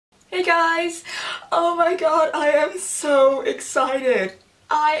Hey guys! Oh my god, I am so excited!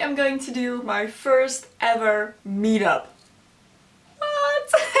 I am going to do my first ever meetup.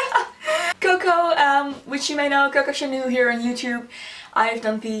 What? Coco, which you may know, Coco Chanou here on YouTube. I've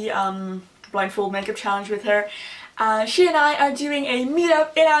done the blindfold makeup challenge with her. She and I are doing a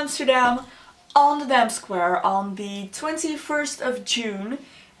meetup in Amsterdam on the Dam Square on the 21st of June.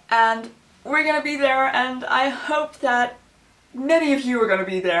 And we're gonna be there, and I hope that many of you are gonna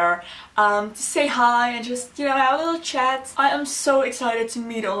be there to say hi and just, you know, have a little chat. I am so excited to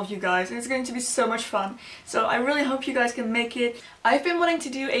meet all of you guys, and it's going to be so much fun. So I really hope you guys can make it. I've been wanting to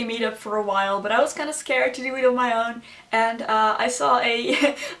do a meetup for a while, but I was kind of scared to do it on my own. And I saw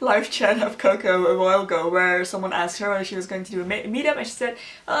a live chat of Coco a while ago where someone asked her whether she was going to do a meetup, and she said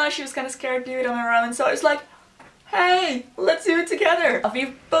she was kind of scared to do it on her own. So I was like, hey, let's do it together.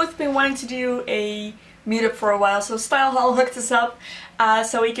 We've both been wanting to do a meetup for a while, so Style Hall hooked us up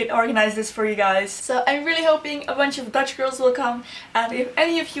so we can organize this for you guys. So I'm really hoping a bunch of Dutch girls will come, and if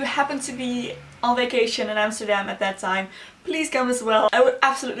any of you happen to be on vacation in Amsterdam at that time, please come as well. I would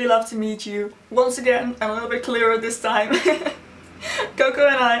absolutely love to meet you. Once again, I'm a little bit clearer this time. Coco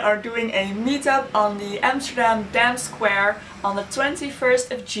and I are doing a meetup on the Amsterdam Dam Square on the 21st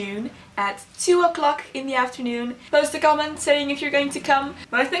of June at 2 o'clock in the afternoon. Post a comment saying if you're going to come.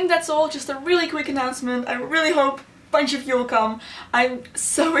 But I think that's all, just a really quick announcement. I really hope a bunch of you will come. I'm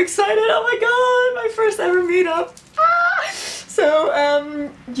so excited, oh my god, my first ever meetup. So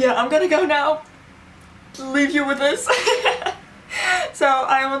yeah, I'm gonna go now. Leave you with this. So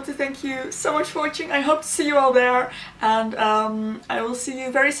I want to thank you so much for watching. I hope to see you all there, and I will see you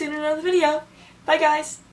very soon in another video. Bye guys!